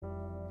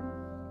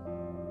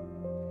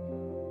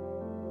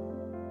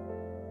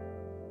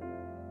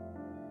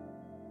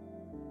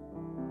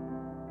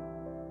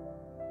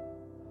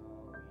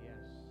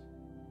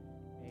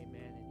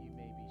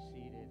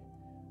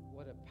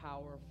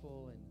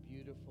powerful and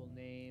beautiful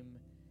name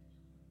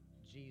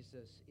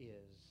Jesus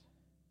is.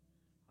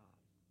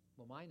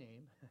 Well, my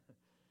name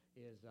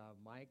is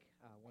Mike,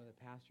 one of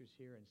the pastors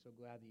here, and so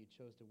glad that you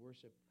chose to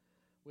worship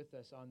with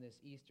us on this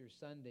Easter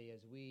Sunday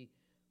as we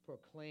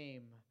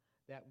proclaim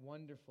that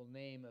wonderful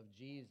name of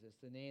Jesus.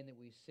 The name that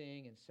we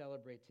sing and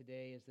celebrate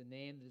today is the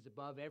name that is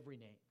above every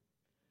name.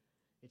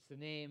 It's the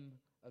name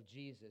of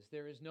Jesus.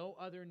 There is no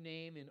other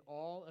name in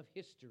all of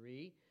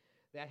history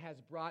that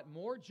has brought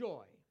more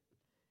joy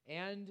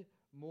and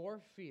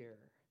more fear,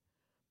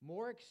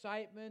 more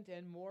excitement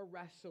and more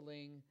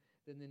wrestling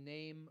than the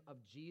name of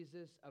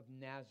Jesus of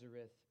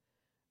Nazareth,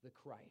 the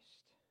Christ.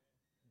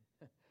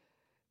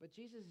 But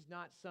Jesus is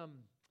not some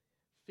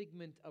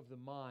figment of the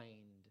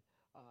mind,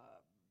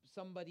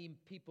 somebody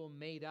people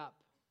made up,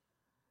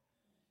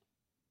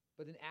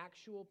 but an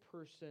actual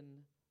person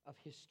of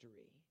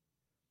history.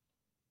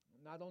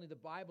 Not only the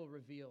Bible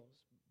reveals,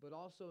 but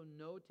also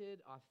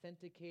noted,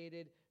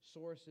 authenticated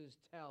sources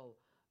tell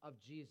of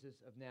Jesus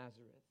of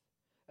Nazareth.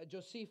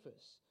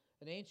 Josephus,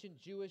 an ancient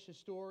Jewish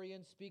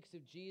historian, speaks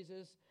of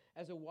Jesus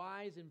as a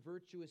wise and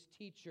virtuous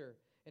teacher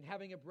and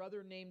having a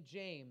brother named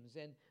James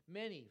and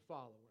many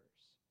followers.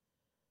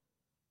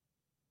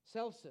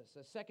 Celsus,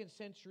 a 2nd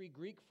century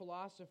Greek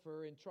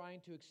philosopher, in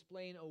trying to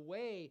explain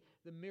away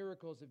the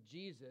miracles of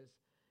Jesus,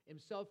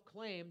 himself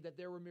claimed that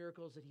there were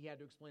miracles that he had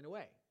to explain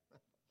away.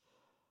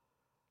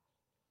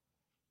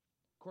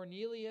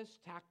 Cornelius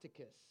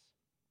Tacitus,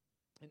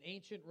 an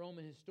ancient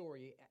Roman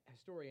historian,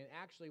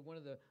 actually one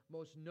of the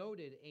most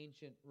noted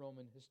ancient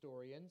Roman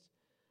historians,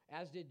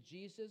 as did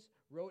Jesus,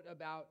 wrote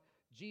about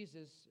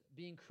Jesus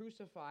being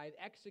crucified,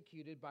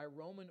 executed by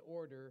Roman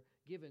order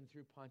given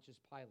through Pontius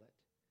Pilate.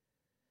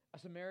 A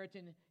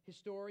Samaritan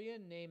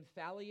historian named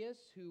Thalius,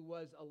 who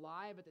was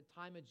alive at the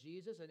time of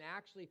Jesus and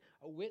actually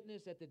a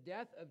witness at the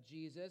death of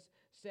Jesus,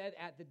 said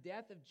at the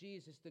death of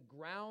Jesus, the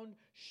ground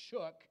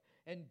shook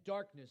and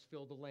darkness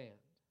filled the land.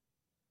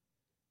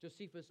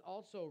 Josephus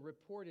also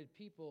reported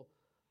people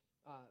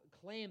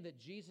claimed that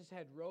Jesus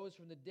had rose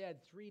from the dead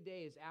 3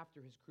 days after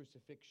his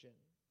crucifixion.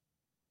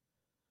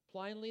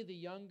 Pliny the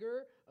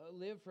Younger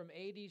lived from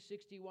AD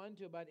 61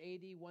 to about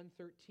AD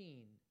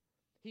 113.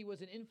 He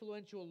was an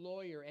influential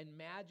lawyer and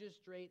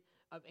magistrate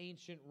of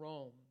ancient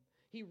Rome.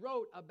 He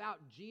wrote about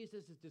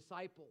Jesus'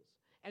 disciples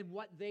and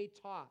what they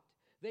taught.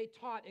 They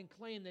taught and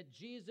claimed that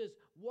Jesus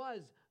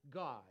was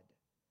God,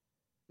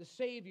 the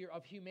Savior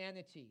of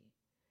humanity,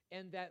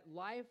 and that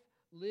life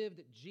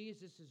lived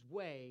Jesus'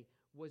 way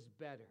was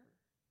better.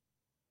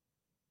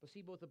 But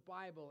see, both the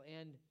Bible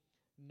and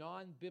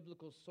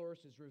non-biblical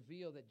sources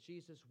reveal that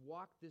Jesus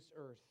walked this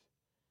earth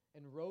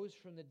and rose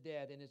from the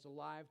dead and is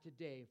alive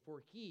today,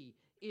 for He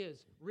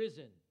is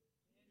risen.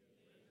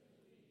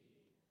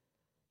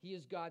 He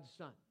is God's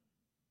Son.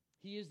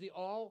 He is the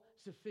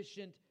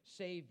all-sufficient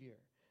Savior,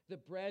 the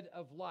bread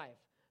of life,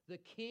 the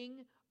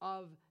King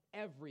of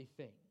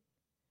everything.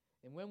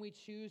 And when we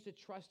choose to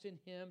trust in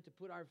Him, to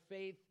put our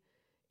faith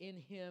in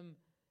Him,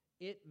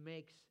 it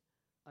makes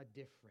a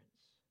difference.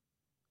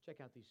 Check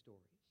out these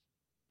stories.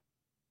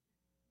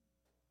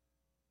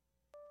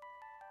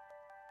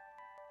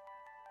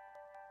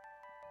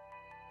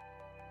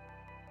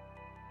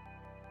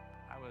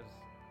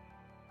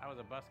 I was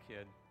a bus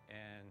kid,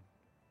 and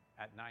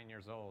at 9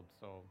 years old,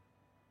 so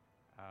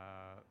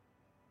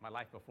my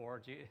life before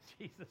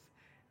Jesus,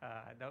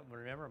 I don't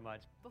remember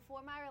much.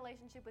 Before my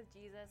relationship with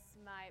Jesus,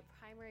 my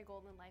primary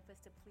goal in life was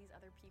to please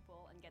other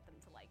people and get them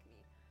to like me.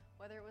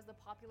 Whether it was the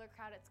popular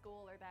crowd at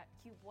school or that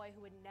cute boy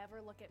who would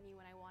never look at me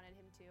when I wanted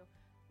him to,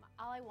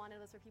 all I wanted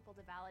was for people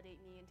to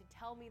validate me and to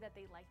tell me that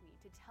they liked me,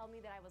 to tell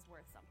me that I was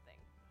worth something.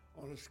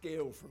 On a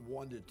scale from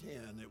 1 to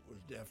 10, it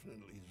was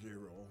definitely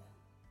 0.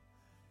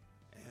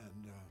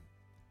 And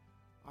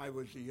I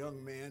was a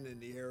young man in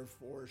the Air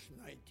Force in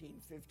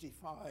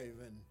 1955,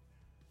 and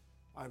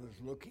I was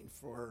looking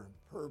for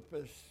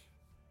purpose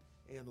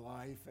in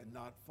life and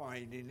not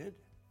finding it.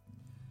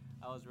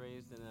 I was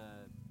raised in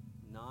a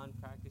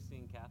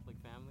non-practicing Catholic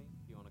family,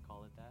 if you want to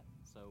call it that.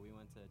 So we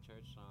went to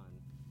church on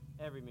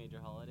every major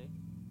holiday,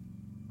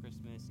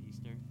 Christmas,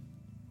 Easter.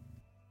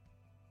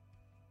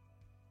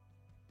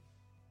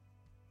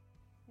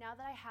 Now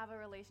that I have a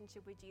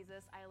relationship with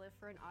Jesus, I live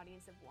for an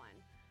audience of one.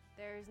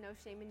 There's no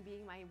shame in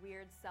being my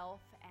weird self,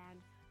 and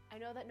I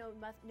know that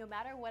no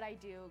matter what I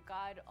do,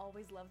 God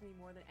always loves me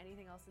more than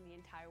anything else in the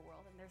entire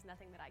world, and there's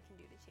nothing that I can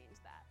do to change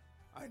that.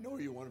 I know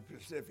you want a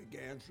specific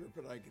answer,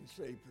 but I can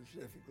say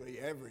specifically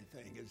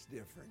everything is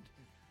different.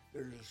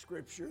 There's a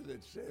scripture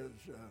that says,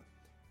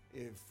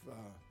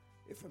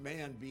 if a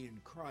man be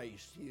in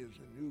Christ, he is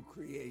a new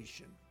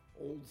creation.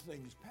 Old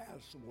things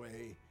pass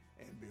away,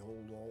 and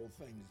behold, all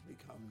things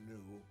become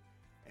new.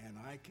 And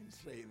I can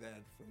say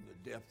that from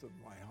the depth of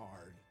my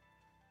heart.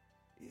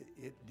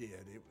 It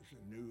did. It was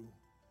a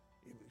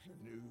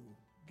new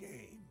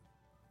game.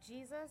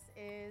 Jesus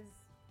is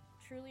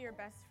truly your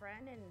best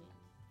friend, and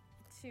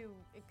to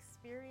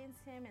experience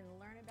Him and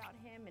learn about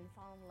Him and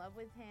fall in love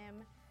with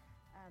Him,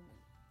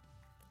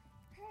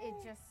 it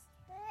just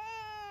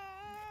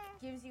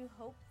gives you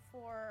hope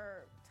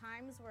for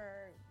times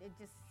where it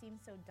just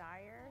seems so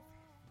dire,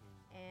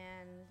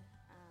 and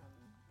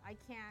I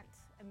can't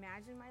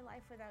imagine my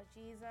life without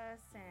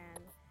Jesus,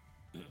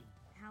 and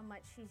how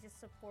much he's just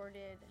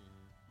supported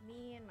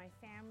me and my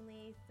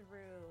family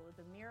through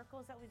the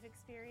miracles that we've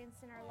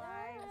experienced in our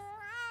lives.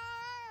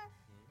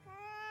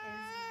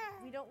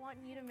 And we don't want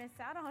you to miss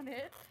out on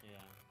it.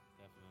 Yeah,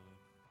 definitely.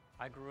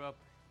 I grew up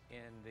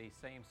in the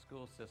same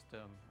school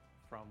system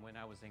from when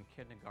I was in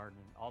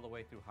kindergarten all the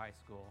way through high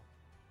school.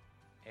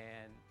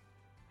 And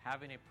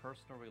having a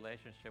personal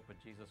relationship with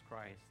Jesus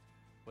Christ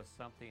was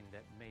something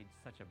that made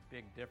such a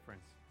big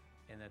difference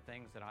in the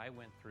things that I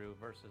went through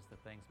versus the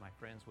things my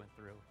friends went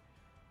through.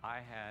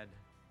 I had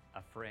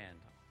a friend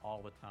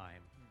all the time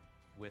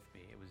with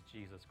me. It was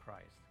Jesus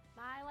Christ.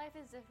 My life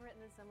is different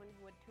than someone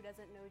who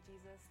doesn't know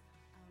Jesus,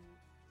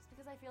 just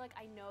because I feel like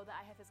I know that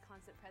I have his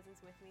constant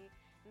presence with me,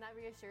 and that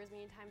reassures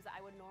me in times that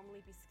I would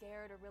normally be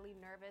scared or really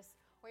nervous,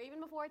 or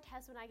even before a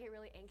test when I get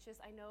really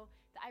anxious. I know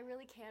that I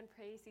really can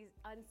pray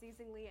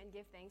unceasingly and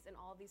give thanks in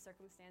all of these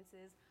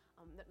circumstances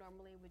that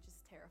normally would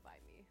just terrify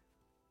me.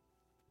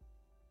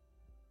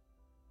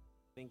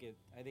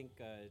 I think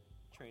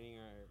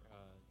training our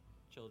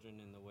children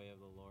in the way of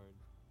the Lord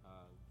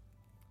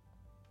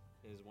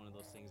is one of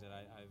those things that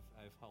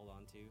I've held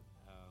on to,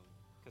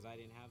 because I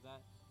didn't have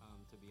that,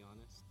 to be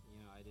honest.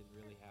 I didn't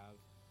really have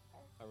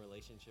a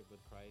relationship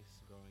with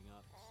Christ growing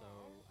up,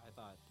 so I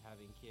thought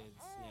having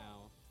kids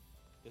now,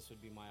 this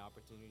would be my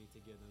opportunity to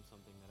give them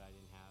something that I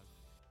didn't have.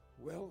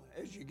 Well,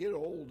 as you get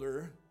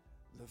older,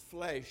 the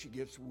flesh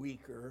gets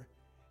weaker,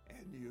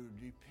 and you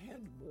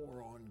depend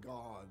more on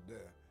God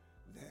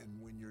than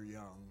when you're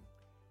young.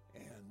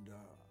 And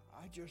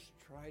I just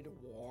try to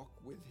walk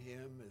with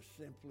him as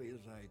simply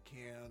as I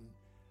can,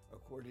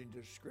 according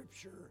to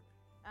Scripture.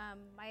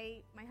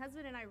 My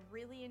husband and I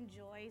really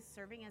enjoy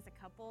serving as a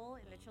couple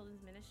in the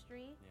children's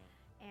ministry.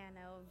 Yeah. And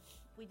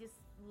we just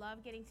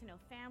love getting to know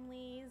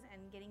families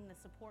and getting the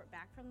support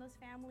back from those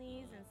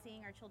families and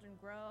seeing our children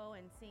grow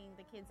and seeing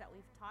the kids that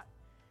we've taught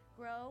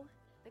grow.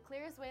 The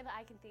clearest way that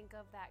I can think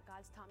of that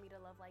God's taught me to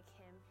love like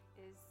him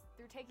is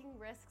through taking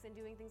risks and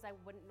doing things I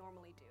wouldn't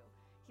normally do.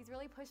 He's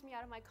really pushed me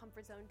out of my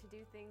comfort zone to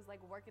do things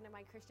like working in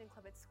my Christian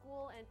club at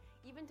school, and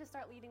even to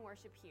start leading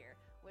worship here,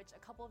 which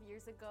a couple of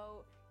years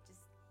ago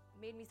just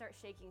made me start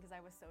shaking because I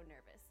was so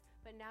nervous.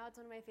 But now it's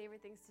one of my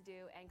favorite things to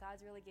do, and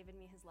God's really given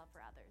me his love for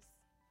others.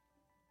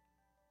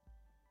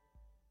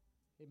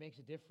 It makes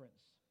a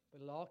difference, but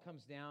it all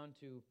comes down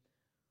to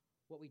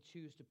what we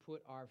choose to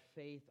put our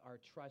faith, our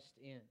trust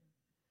in.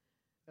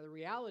 Now, the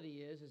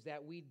reality is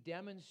that we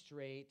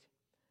demonstrate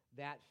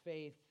that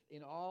faith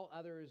in all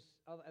other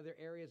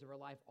areas of our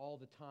life all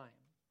the time.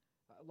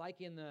 Like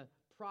in the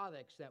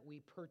products that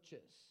we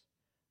purchase.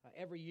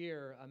 Every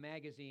year, a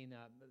magazine,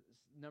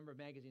 a number of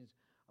magazines,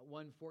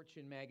 one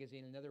Fortune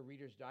magazine, another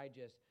Reader's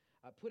Digest,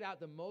 put out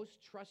the most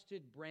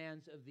trusted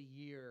brands of the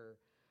year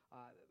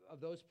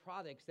of those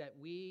products that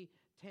we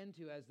tend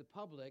to, as the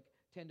public,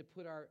 tend to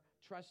put our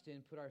trust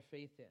in, put our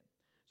faith in.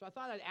 So I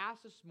thought I'd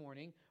ask this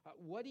morning,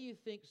 what do you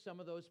think some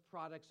of those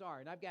products are?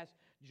 And I've asked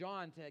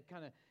John to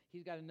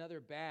he's got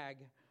another bag.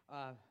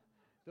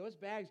 Those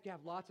bags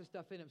have lots of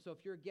stuff in them, so if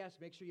you're a guest,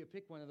 make sure you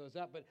pick one of those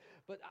up.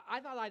 But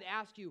I thought I'd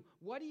ask you,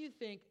 what do you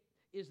think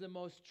is the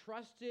most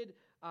trusted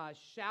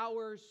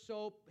shower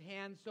soap,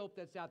 hand soap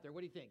that's out there?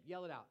 What do you think?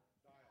 Yell it out.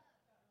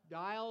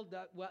 Dial.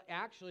 Well,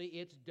 actually,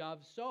 it's Dove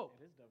soap.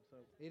 It is Dove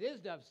soap. It is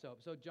Dove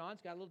soap. So John's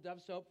got a little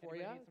Dove soap for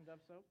you. Anybody need some Dove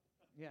soap?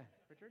 Yeah.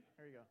 Richard,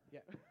 here you go. Yeah.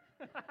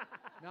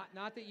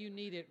 Not that you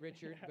need it,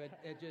 Richard, but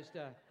it just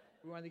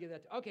we wanted to give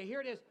that. Okay, here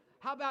it is.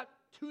 How about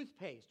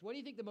toothpaste? What do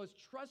you think the most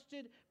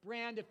trusted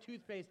brand of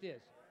toothpaste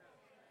is?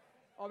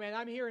 Oh man,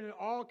 I'm hearing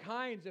all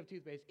kinds of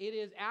toothpaste. It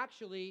is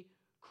actually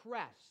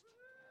Crest.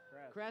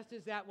 Crest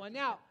is that one.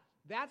 Now,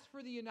 that's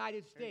for the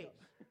United States.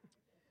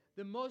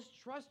 The most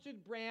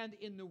trusted brand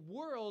in the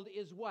world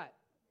is what?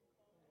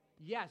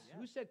 Yes.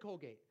 Who said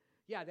Colgate?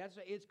 Yeah,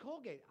 it's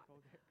Colgate.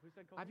 Who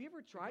said Colgate? Have you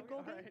ever tried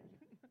Colgate? Right.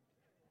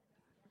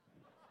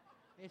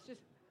 It's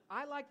just,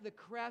 I like the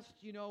Crest,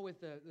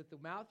 with the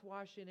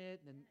mouthwash in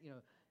it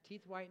and,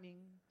 teeth whitening.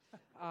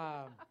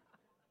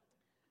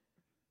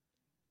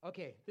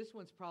 Okay, this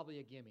one's probably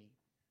a gimme.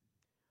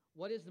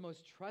 What is the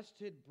most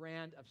trusted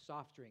brand of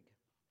soft drink?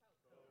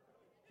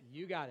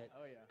 You got it.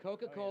 Oh, yeah.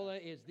 Coca-Cola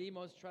is the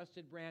most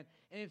trusted brand,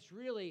 and it's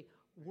really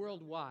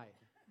worldwide.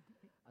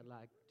 I'd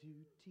like to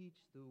teach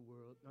the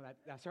world. No,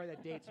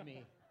 that dates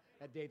me.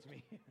 That dates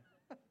me.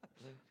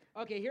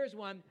 Okay, here's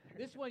one.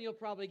 This one you'll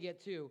probably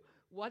get too.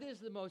 What is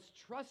the most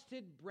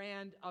trusted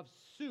brand of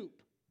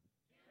soup?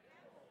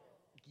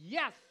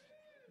 Yes!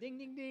 Ding,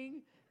 ding,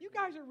 ding. You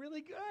guys are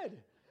really good.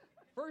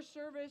 First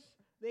service,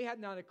 they had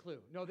not a clue.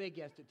 No, they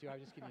guessed it too. I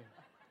was just kidding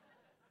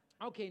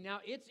you. Okay, now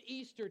it's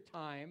Easter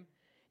time,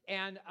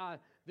 and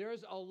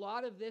there's a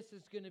lot of this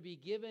that's going to be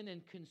given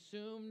and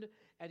consumed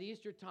at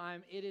Easter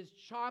time. It is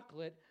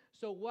chocolate.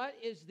 So what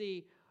is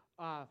the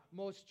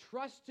most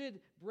trusted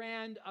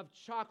brand of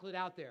chocolate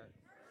out there?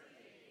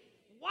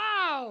 Hershey's.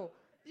 Wow!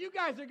 You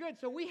guys are good.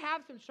 So we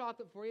have some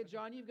chocolate for you,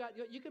 John.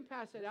 You can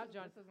pass that out,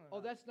 John. This isn't Oh,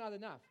 enough. that's not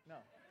enough. No.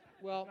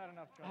 Well, Not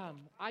enough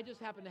chocolate. I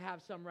just happen to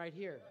have some right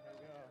here. There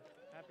you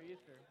go. Happy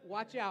Easter.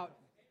 Watch out.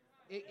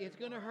 It's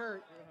going to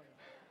hurt.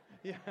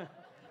 Yeah.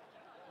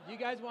 You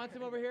guys want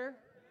some over here?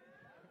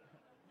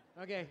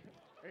 Okay.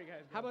 There you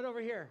guys go. How about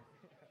over here?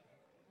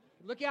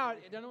 Look out.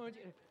 Don't know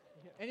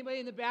anybody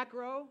in the back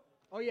row?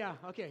 Oh, yeah.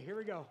 Okay, here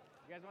we go.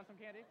 You guys want some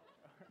candy?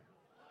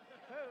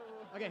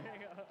 Okay. There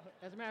you go.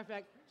 As a matter of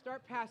fact,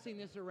 start passing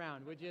this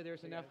around, would you?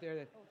 There's enough there.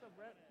 Oh, what's up,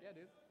 Brett? Yeah,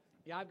 dude.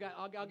 Yeah,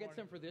 I'll get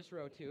some for this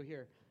row, too.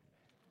 Here.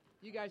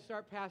 You guys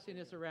start passing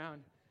this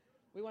around.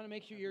 We want to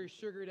make sure you're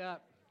sugared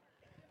up.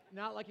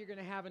 Not like you're going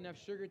to have enough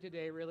sugar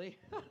today, really.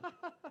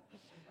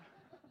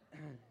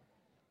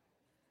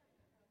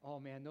 Oh,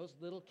 man, those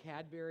little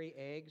Cadbury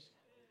eggs,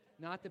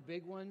 not the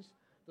big ones,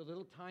 the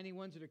little tiny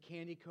ones that are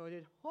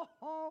candy-coated.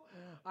 Oh,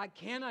 I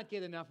cannot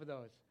get enough of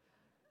those.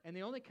 And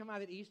they only come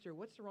out at Easter.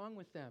 What's wrong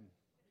with them?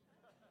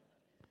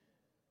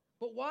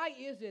 But why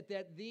is it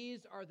that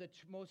these are the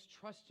most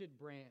trusted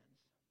brands?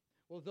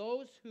 Well,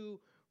 those who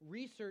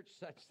research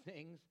such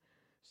things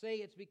say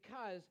it's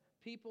because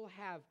people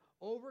have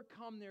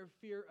overcome their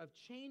fear of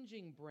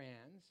changing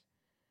brands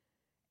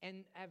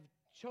and have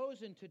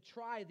chosen to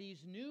try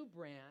these new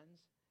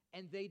brands,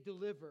 and they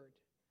delivered.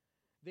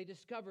 They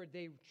discovered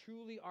they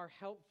truly are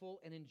helpful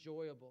and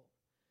enjoyable.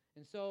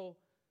 And so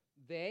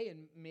they, and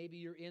maybe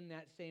you're in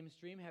that same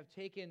stream, have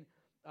taken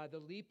the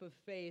leap of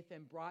faith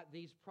and brought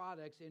these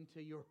products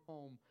into your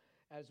home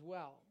as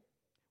well.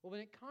 Well,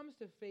 when it comes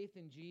to faith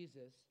in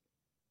Jesus,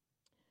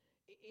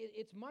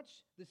 it's much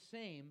the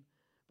same,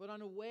 but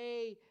on a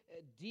way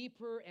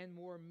deeper and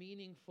more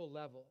meaningful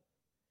level.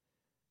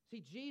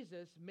 See,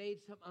 Jesus made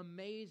some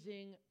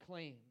amazing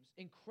claims,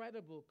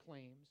 incredible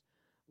claims,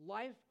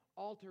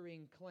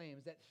 life-altering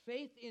claims, that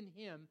faith in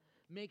him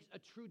makes a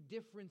true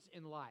difference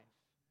in life.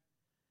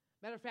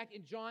 Matter of fact,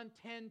 in John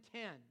 10:10,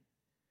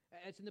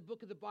 it's in the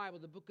book of the Bible,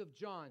 the book of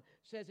John,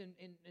 says in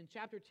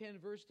chapter 10,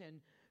 verse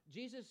 10,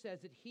 Jesus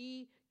says that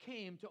he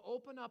came to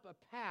open up a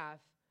path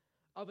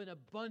of an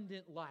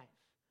abundant life.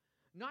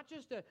 Not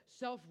just a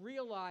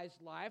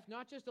self-realized life,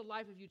 not just a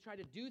life if you try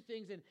to do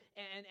things and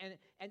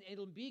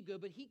it'll be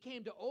good, but he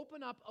came to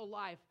open up a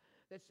life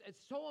that's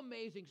so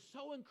amazing,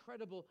 so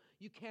incredible,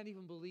 you can't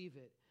even believe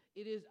it.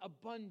 It is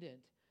abundant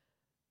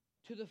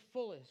to the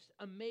fullest,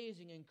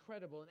 amazing,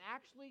 incredible, and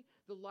actually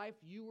the life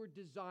you were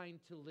designed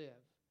to live,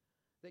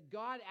 that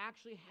God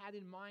actually had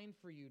in mind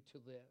for you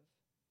to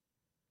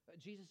live.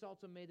 Jesus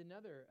also made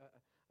another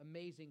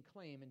amazing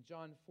claim. In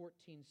John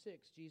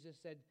 14:6, Jesus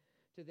said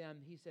to them,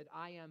 he said,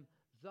 I am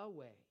the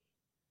way,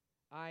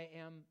 I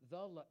am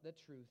the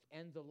truth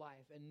and the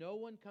life, and no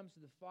one comes to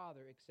the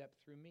Father except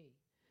through me.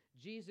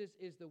 Jesus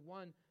is the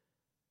one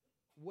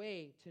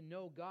way to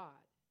know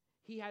God.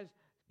 He has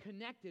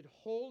connected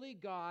holy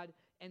God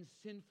and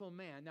sinful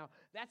man. Now,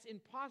 that's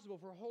impossible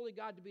for holy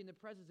God to be in the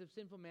presence of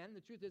sinful man. And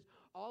the truth is,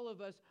 all of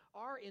us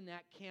are in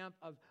that camp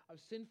of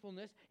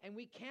sinfulness, and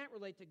we can't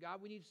relate to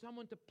God. We need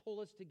someone to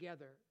pull us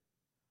together.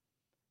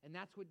 And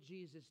that's what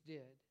Jesus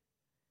did.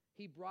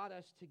 He brought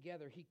us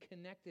together. He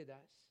connected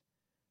us.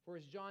 For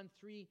as John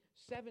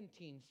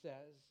 3:17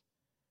 says,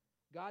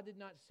 God did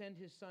not send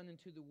his Son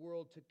into the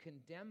world to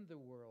condemn the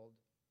world,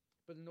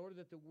 but in order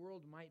that the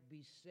world might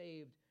be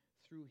saved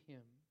through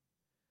him.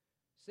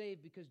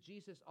 Saved because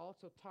Jesus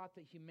also taught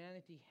that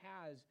humanity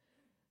has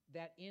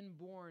that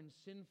inborn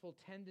sinful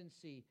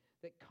tendency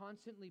that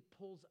constantly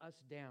pulls us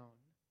down.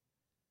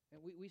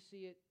 And we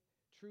see it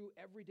true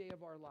every day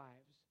of our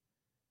lives.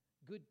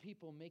 Good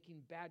people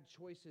making bad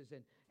choices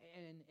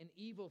and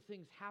evil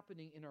things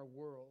happening in our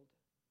world.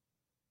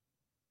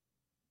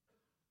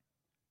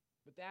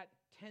 But that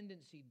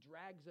tendency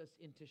drags us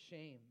into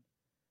shame.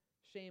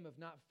 Shame of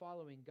not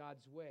following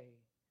God's way.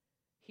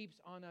 Heaps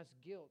on us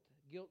guilt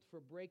for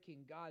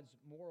breaking God's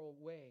moral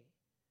way.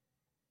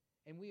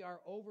 And we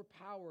are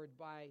overpowered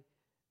by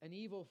an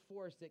evil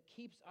force that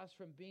keeps us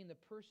from being the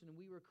person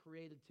we were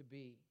created to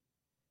be.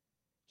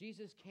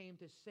 Jesus came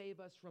to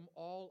save us from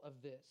all of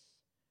this,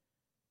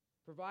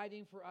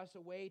 providing for us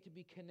a way to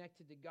be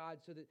connected to God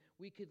so that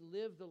we could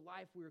live the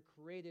life we were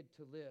created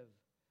to live.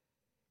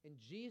 And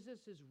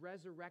Jesus'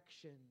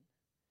 resurrection,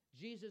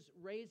 Jesus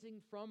raising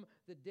from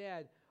the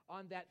dead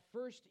on that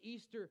first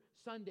Easter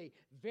Sunday,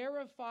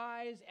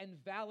 verifies and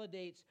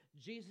validates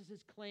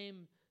Jesus'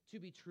 claim to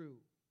be true.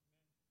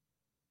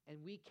 And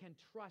we can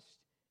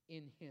trust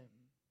in him,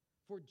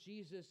 for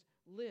Jesus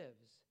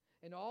lives.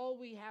 And all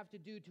we have to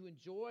do to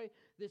enjoy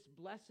this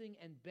blessing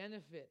and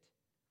benefit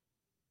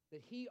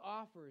that he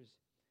offers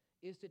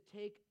is to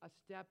take a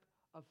step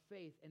of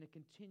faith and a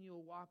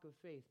continual walk of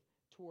faith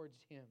towards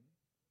him.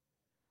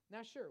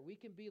 Now, sure, we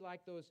can be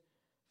like those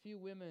few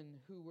women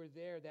who were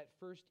there that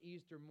first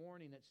Easter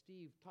morning that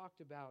Steve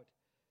talked about,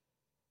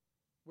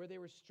 where they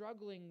were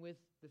struggling with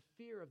the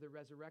fear of the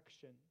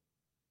resurrection.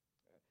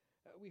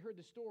 We heard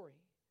the story.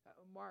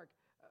 Mark,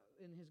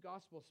 in his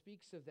gospel,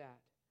 speaks of that.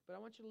 But I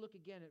want you to look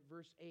again at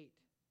verse 8.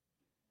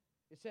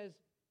 It says,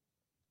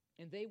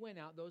 and they went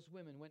out, those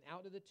women went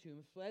out of the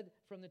tomb, fled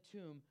from the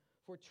tomb,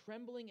 for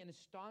trembling and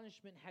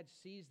astonishment had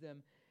seized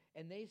them,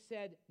 and they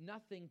said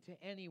nothing to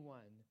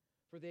anyone,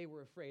 for they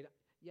were afraid.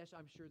 Yes,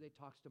 I'm sure they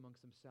talked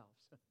amongst themselves.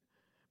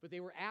 But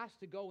they were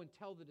asked to go and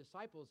tell the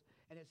disciples,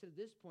 and it said at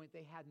this point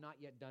they had not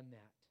yet done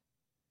that.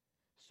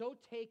 So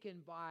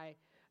taken by,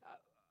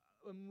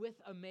 with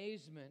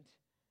amazement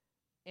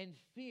and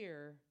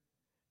fear,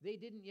 they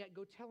didn't yet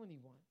go tell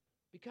anyone.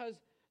 Because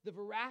the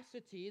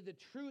veracity, the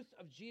truth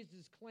of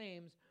Jesus'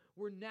 claims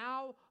were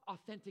now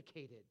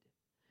authenticated.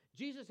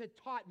 Jesus had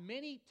taught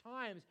many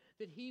times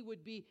that he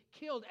would be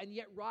killed and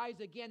yet rise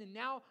again. And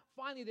now,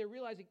 finally, they're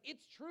realizing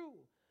it's true.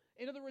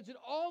 In other words, that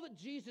all that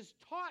Jesus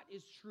taught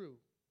is true.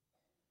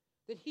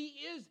 That he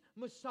is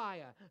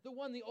Messiah, the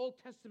one the Old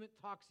Testament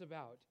talks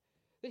about.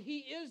 That he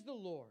is the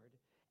Lord,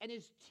 and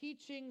his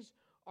teachings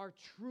are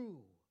true.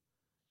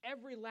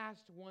 Every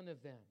last one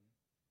of them.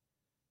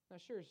 Now,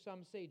 sure,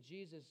 some say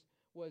Jesus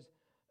was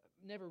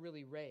never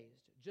really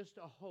raised, just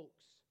a hoax.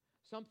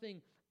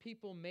 Something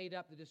people made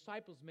up, the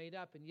disciples made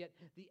up, and yet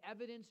the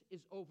evidence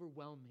is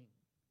overwhelming.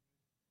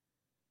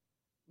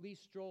 Lee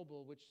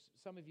Strobel, which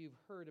some of you have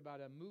heard about,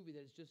 a movie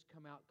that has just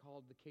come out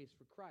called The Case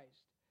for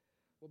Christ.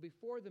 Well,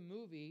 before the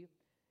movie,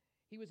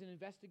 he was an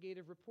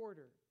investigative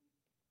reporter.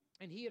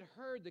 And he had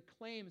heard the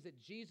claims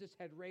that Jesus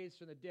had raised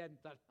from the dead and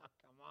thought, oh,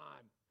 come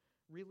on,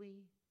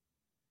 really?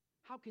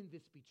 How can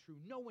this be true?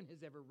 No one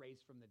has ever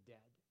raised from the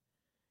dead.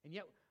 And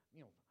yet,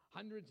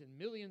 hundreds and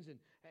millions and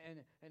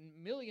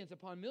millions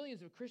upon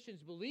millions of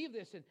Christians believe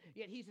this, and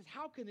yet he says,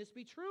 how can this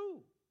be true?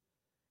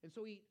 And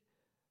so he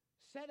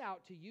set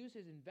out to use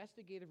his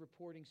investigative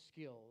reporting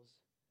skills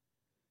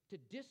to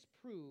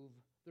disprove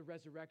the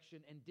resurrection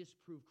and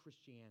disprove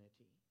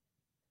Christianity.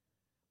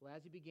 Well,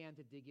 as he began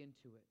to dig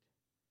into it,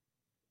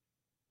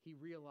 he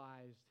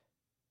realized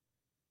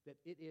that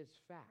it is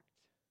fact.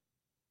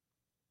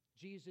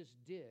 Jesus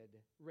did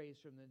raise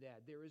from the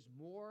dead. There is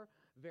more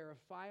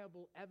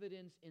verifiable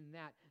evidence in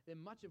that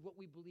than much of what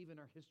we believe in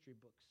our history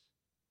books.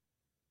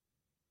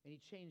 And he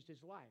changed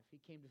his life.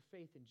 He came to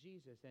faith in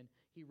Jesus, and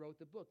he wrote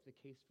the book, The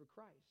Case for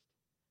Christ,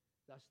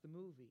 thus the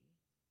movie.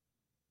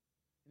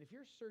 And if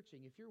you're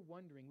searching, if you're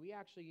wondering, we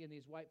actually, in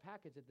these white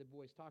packets that the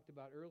boys talked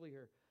about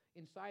earlier,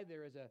 inside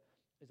there is a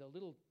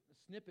little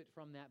snippet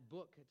from that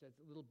book. It's a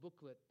little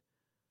booklet,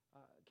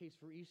 Case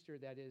for Easter,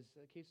 that is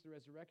Case of the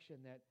Resurrection,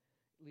 that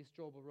Lee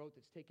Strobel wrote,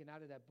 that's taken out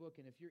of that book.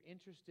 And if you're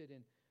interested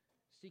in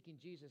seeking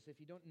Jesus,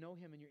 if you don't know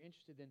him and you're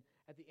interested, then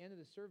at the end of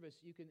the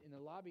service, you can, in the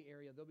lobby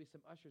area, there'll be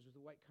some ushers with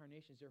the white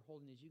carnations. They're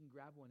holding these. You can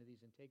grab one of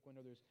these and take one,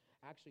 or there's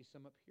actually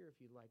some up here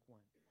if you'd like one.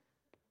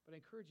 But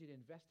I encourage you to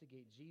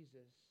investigate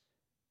Jesus,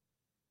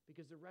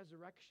 because the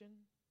resurrection,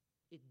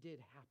 it did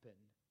happen.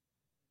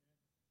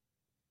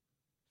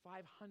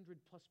 500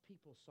 plus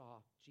people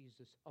saw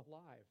Jesus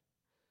alive.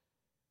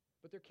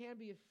 But there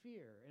can be a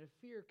fear, and a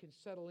fear can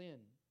settle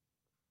in.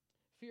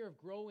 Fear of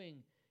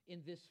growing in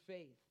this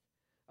faith,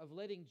 of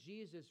letting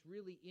Jesus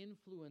really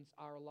influence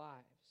our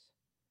lives.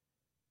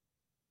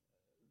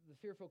 The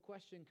fearful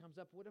question comes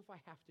up, what if I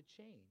have to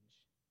change?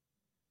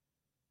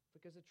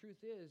 Because the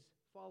truth is,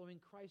 following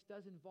Christ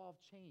does involve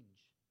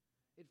change.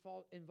 It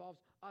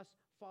involves us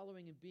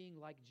following and being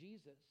like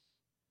Jesus.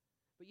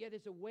 But yet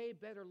it's a way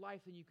better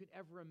life than you could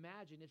ever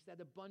imagine. It's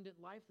that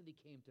abundant life that he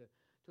came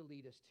to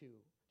lead us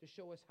to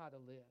show us how to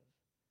live.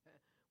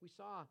 We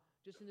saw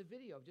just in the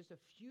video, just a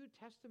few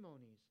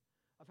testimonies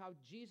of how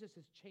Jesus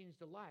has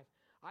changed a life.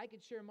 I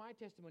could share my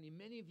testimony.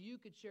 Many of you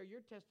could share your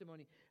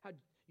testimony, how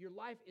your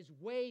life is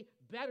way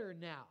better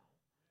now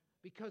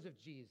because of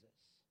Jesus.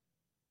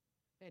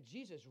 And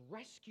Jesus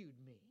rescued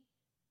me.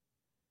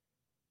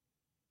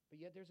 But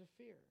yet there's a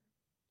fear.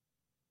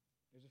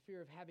 There's a fear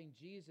of having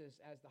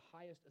Jesus as the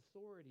highest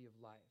authority of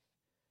life.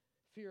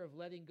 Fear of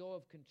letting go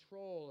of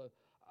control,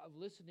 of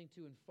listening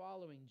to and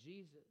following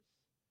Jesus.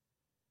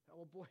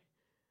 Oh boy,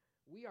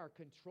 we are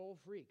control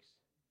freaks.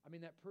 I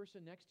mean, that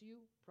person next to you,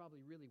 probably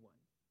really one.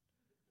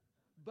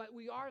 But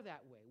we are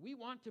that way. We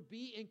want to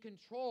be in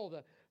control,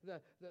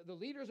 the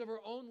leaders of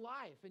our own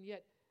life. And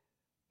yet,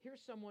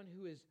 here's someone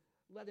who has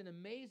led an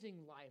amazing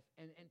life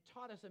and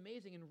taught us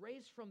amazing and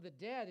raised from the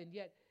dead. And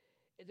yet,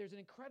 there's an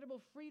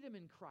incredible freedom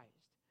in Christ.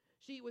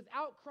 See,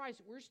 without Christ,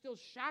 we're still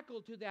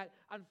shackled to that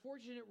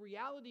unfortunate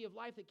reality of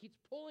life that keeps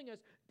pulling us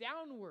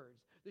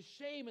downwards. The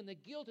shame and the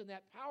guilt and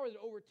that power that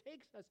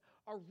overtakes us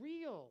are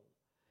real.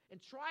 And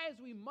try as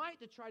we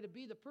might to try to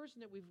be the person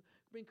that we've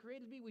been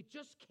created to be, we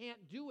just can't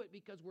do it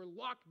because we're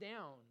locked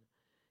down.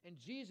 And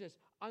Jesus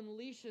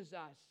unleashes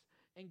us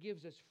and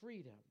gives us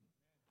freedom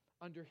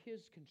under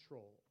his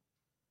control.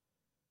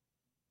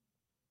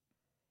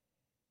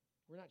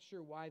 We're not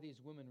sure why these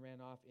women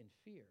ran off in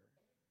fear.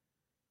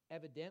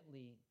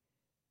 Evidently,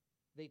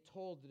 they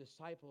told the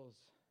disciples,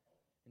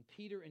 and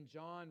Peter and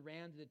John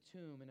ran to the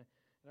tomb. And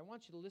I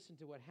want you to listen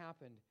to what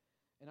happened.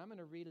 And I'm going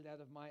to read it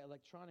out of my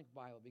electronic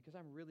Bible because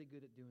I'm really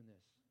good at doing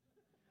this.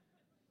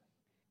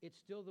 It's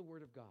still the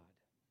Word of God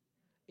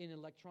in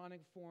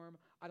electronic form.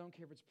 I don't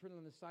care if it's printed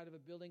on the side of a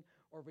building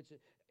or if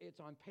it's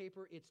on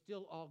paper. It's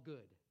still all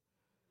good.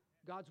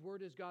 God's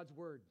Word is God's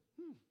Word,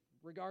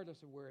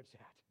 regardless of where it's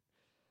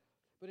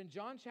at. But in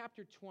John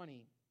chapter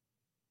 20,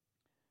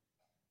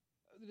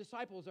 the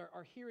disciples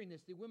are hearing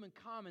this. The women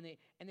come and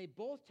they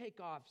both take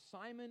off.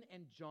 Simon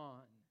and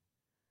John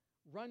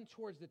run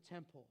towards the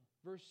temple.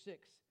 Verse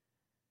 6.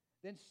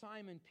 Then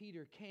Simon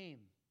Peter came,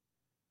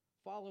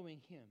 following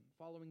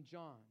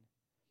John,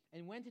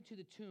 and went into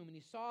the tomb, and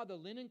he saw the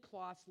linen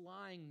cloths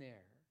lying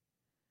there,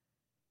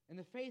 and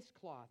the face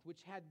cloth which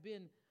had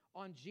been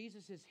on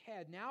Jesus'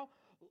 head, now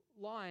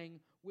lying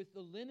with the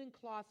linen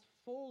cloth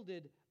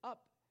folded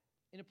up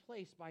in a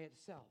place by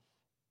itself.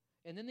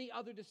 And then the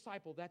other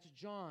disciple, that's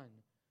John,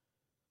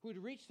 who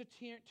had reached the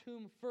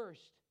tomb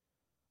first,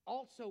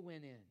 also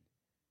went in,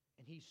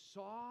 and he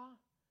saw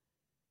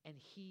and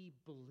he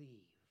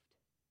believed.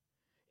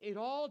 It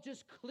all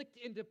just clicked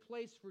into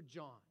place for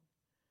John.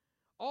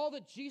 All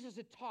that Jesus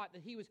had taught,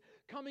 that he was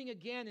coming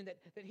again and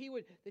that he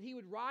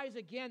would rise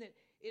again,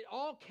 it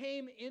all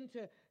came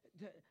into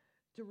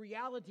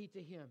reality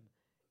to him,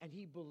 and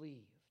he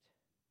believed.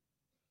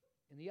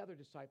 And the other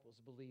disciples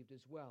believed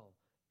as well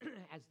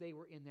as they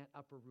were in that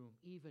upper room,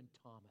 even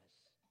Thomas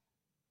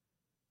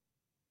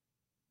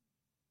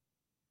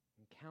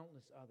and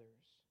countless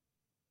others.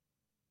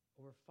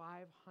 Over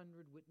 500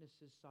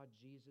 witnesses saw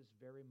Jesus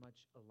very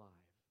much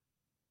alive.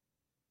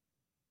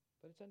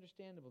 But it's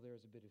understandable there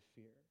is a bit of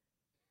fear.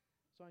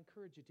 So I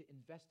encourage you to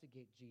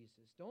investigate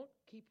Jesus. Don't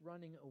keep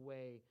running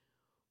away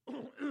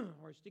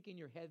or sticking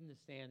your head in the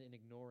sand and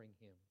ignoring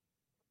him.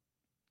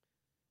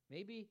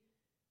 Maybe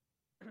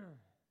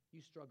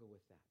you struggle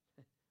with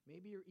that.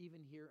 Maybe you're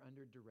even here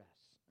under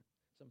duress.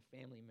 Some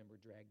family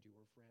member dragged you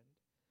or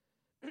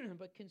friend.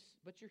 but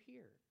you're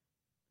here.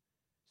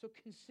 So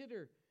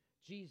consider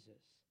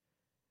Jesus.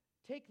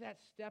 Take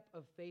that step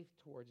of faith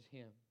towards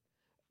him.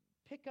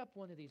 Pick up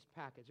one of these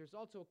packets. There's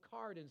also a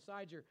card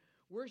inside your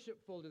worship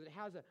folder that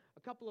has a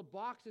couple of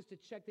boxes to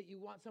check that you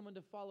want someone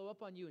to follow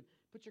up on you, and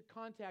put your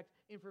contact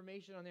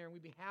information on there, and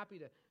we'd be happy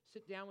to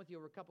sit down with you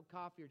over a cup of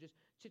coffee or just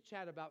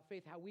chit-chat about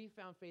faith, how we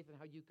found faith and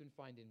how you can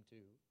find him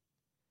too.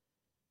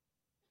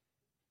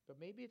 But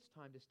maybe it's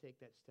time to take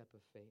that step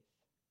of faith.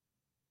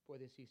 Boy,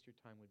 this Easter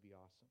time would be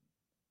awesome.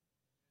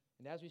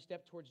 And as we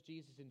step towards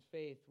Jesus in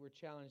faith, we're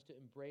challenged to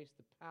embrace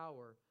the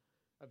power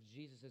of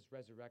Jesus'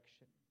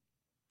 resurrection.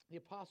 The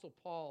Apostle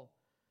Paul,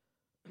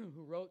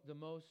 who wrote the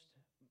most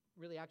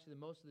of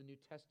the New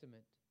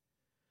Testament,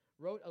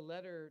 wrote a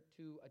letter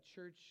to a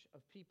church of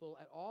people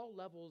at all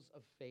levels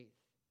of faith.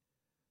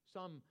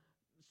 Some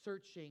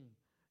searching,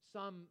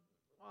 some,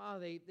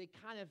 they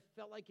kind of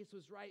felt like this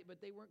was right, but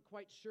they weren't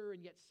quite sure,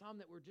 and yet some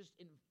that were just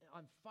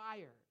on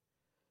fire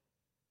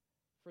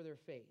for their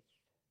faith.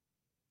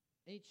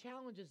 And he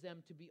challenges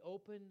them to be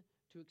open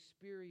to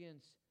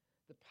experience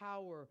the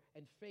power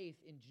and faith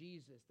in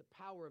Jesus, the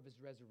power of his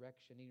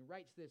resurrection. He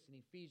writes this in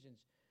Ephesians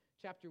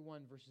chapter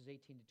 1, verses 18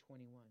 to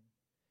 21.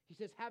 He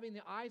says, having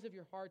the eyes of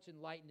your hearts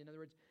enlightened, in other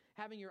words,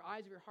 having your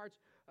eyes of your hearts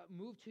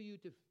move to you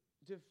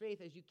to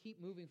faith as you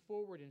keep moving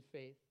forward in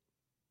faith,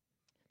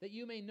 that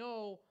you may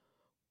know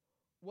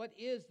what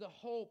is the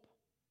hope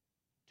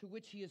to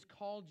which he has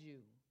called you.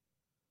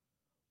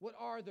 What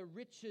are the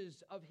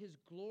riches of his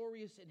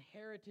glorious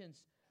inheritance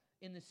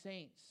in the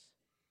saints?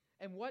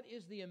 And what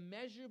is the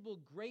immeasurable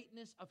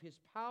greatness of his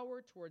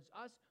power towards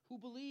us who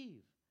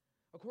believe,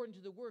 according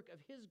to the work of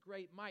his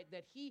great might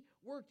that he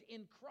worked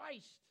in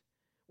Christ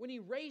when he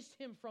raised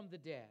him from the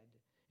dead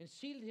and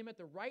seated him at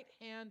the right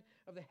hand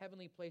of the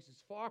heavenly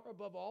places, far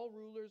above all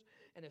rulers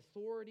and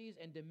authorities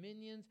and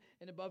dominions,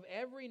 and above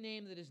every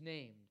name that is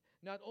named,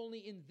 not only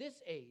in this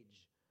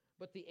age,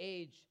 but the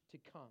age to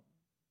come.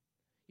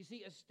 You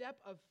see, a step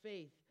of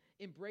faith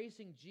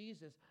embracing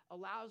Jesus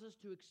allows us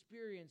to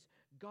experience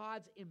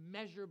God's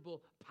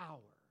immeasurable power.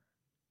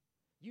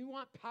 You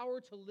want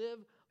power to live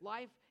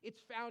life?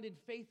 It's found in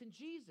faith in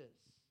Jesus.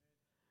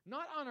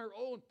 Not on our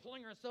own,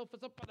 pulling ourselves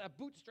up by the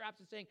bootstraps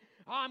and saying,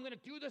 I'm going to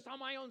do this on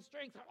my own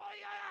strength. Oh,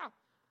 yeah.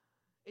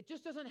 It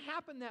just doesn't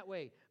happen that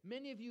way.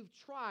 Many of you have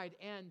tried,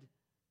 and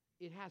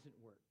it hasn't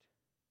worked.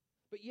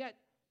 But yet,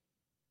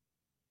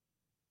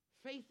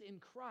 faith in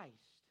Christ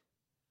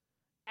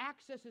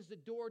accesses the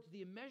door to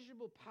the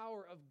immeasurable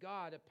power of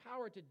God, a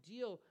power to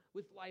deal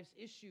with life's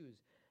issues,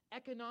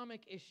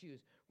 economic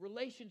issues,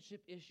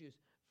 relationship issues,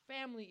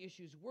 family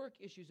issues, work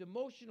issues,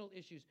 emotional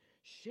issues,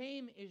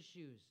 shame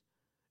issues,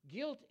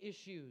 guilt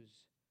issues,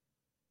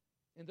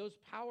 and those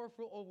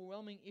powerful,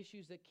 overwhelming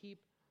issues that keep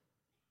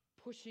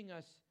pushing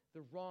us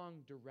the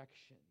wrong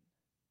direction.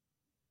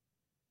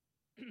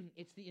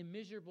 It's the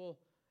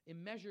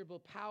immeasurable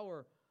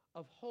power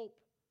of hope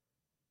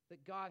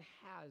that God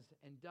has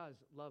and does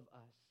love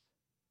us.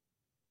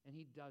 And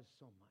he does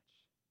so much.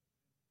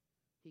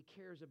 He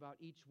cares about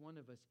each one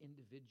of us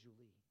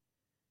individually.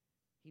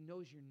 He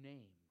knows your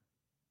name.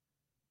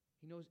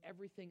 He knows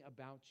everything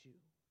about you.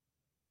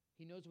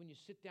 He knows when you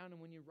sit down and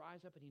when you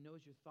rise up, and he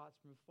knows your thoughts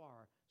from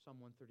afar, Psalm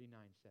 139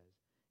 says.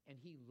 And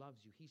he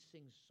loves you. He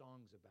sings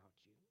songs about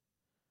you.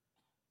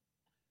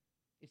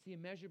 It's the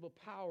immeasurable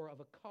power of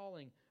a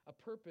calling, a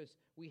purpose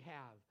we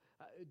have,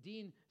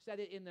 Dean said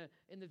it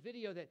in the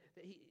video that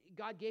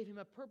God gave him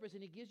a purpose,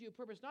 and he gives you a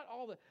purpose. Not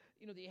all that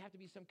you have to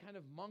be some kind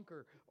of monk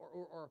or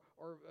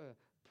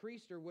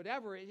priest or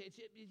whatever. It's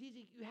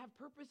easy. You have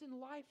purpose in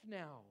life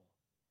now,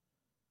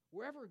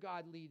 wherever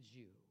God leads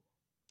you.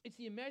 It's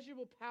the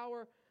immeasurable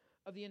power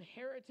of the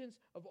inheritance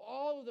of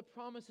all of the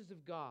promises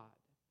of God.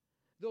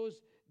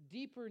 Those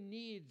deeper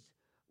needs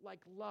like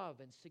love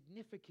and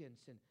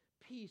significance and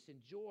peace and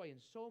joy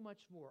and so much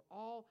more,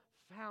 all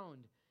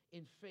found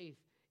in faith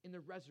in the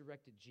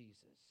resurrected Jesus.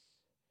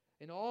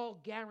 And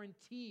all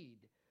guaranteed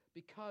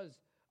because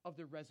of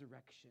the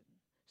resurrection.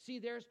 See,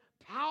 there's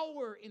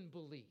power in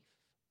belief.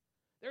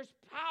 There's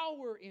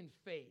power in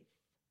faith.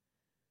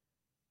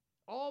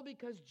 All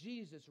because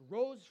Jesus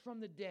rose from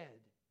the dead.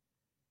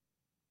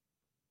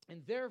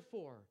 And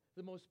therefore,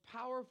 the most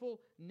powerful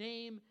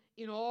name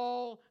in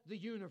all the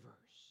universe.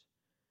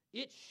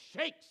 It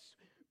shakes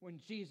when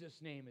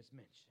Jesus' name is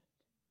mentioned.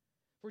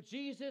 For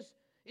Jesus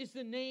is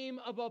the name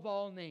above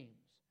all names.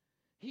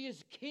 He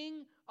is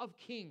King of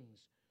kings,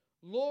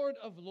 Lord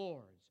of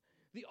lords,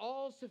 the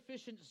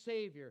all-sufficient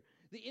Savior,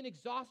 the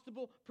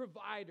inexhaustible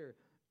provider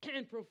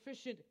and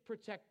proficient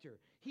protector.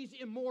 He's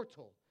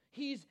immortal.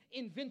 He's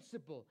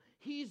invincible.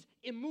 He's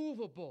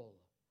immovable.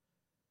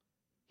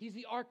 He's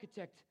the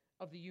architect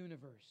of the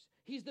universe.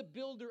 He's the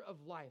builder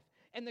of life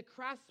and the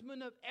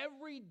craftsman of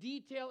every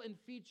detail and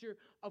feature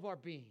of our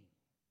being.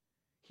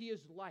 He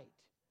is light.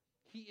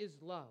 He is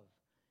love.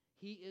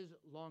 He is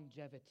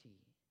longevity.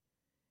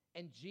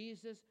 And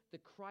Jesus, the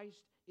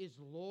Christ, is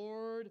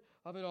Lord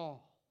of it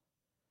all.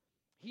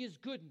 He is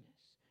goodness.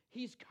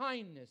 He's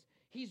kindness.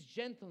 He's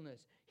gentleness.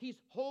 He's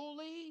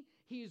holy.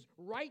 He's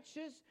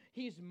righteous.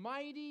 He's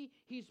mighty.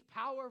 He's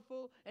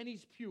powerful. And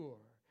He's pure.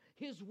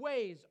 His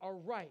ways are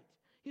right.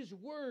 His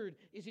word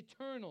is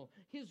eternal.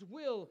 His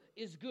will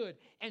is good.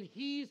 And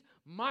He's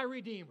my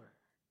Redeemer.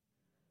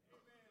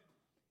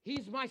 Amen.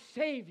 He's my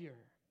Savior.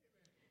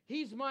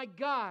 He's my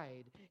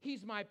guide.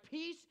 He's my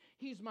peace.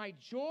 He's my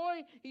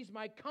joy. He's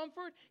my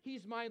comfort.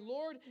 He's my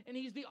Lord. And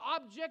He's the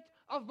object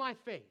of my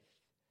faith.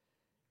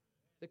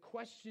 The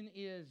question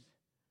is,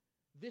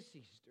 this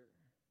Easter,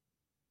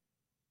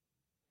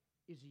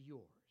 is He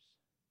yours?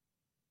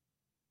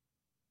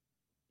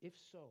 If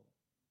so,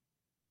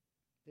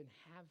 then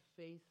have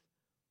faith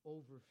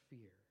over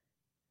fear.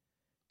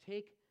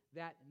 Take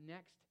that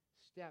next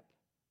step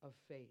of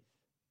faith.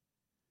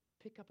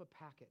 Pick up a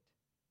packet.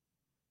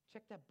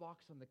 Check that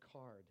box on the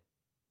card.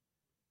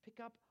 Pick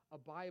up a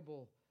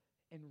Bible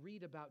and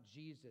read about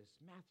Jesus.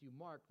 Matthew,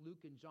 Mark,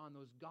 Luke, and John,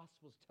 those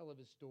Gospels tell of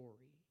His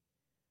story.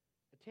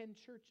 Attend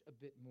church a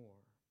bit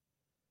more.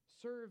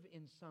 Serve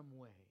in some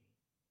way.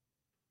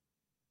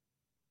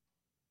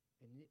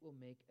 And it will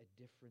make a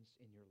difference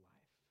in your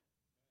life.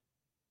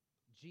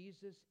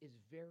 Jesus is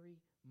very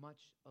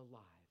much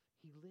alive.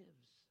 He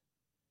lives.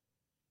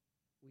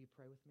 Will you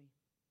pray with me?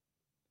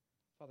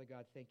 Father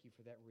God, thank You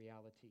for that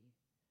reality.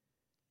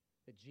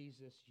 That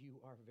Jesus, You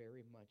are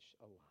very much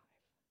alive.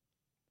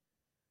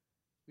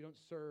 We don't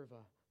serve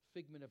a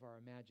figment of our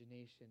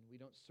imagination. We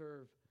don't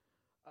serve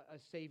a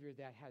Savior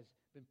that has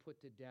been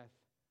put to death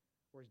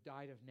or has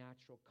died of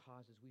natural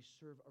causes. We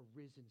serve a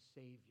risen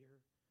Savior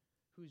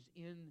who's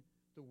in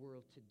the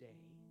world today.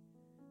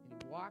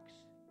 And He walks,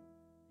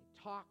 He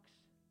talks,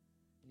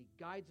 and He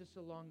guides us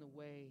along the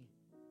way.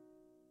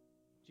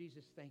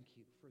 Jesus, thank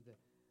You for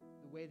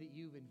the way that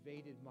You've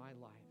invaded my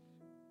life.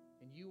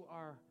 And You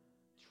are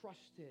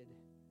trusted.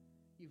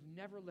 You've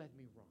never led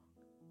me wrong.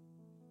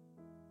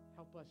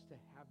 Help us to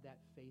have that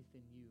faith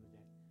in You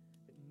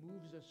that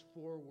moves us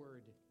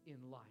forward in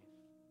life.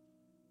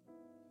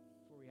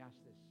 For we ask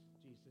this,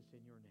 Jesus, in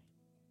Your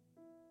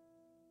name.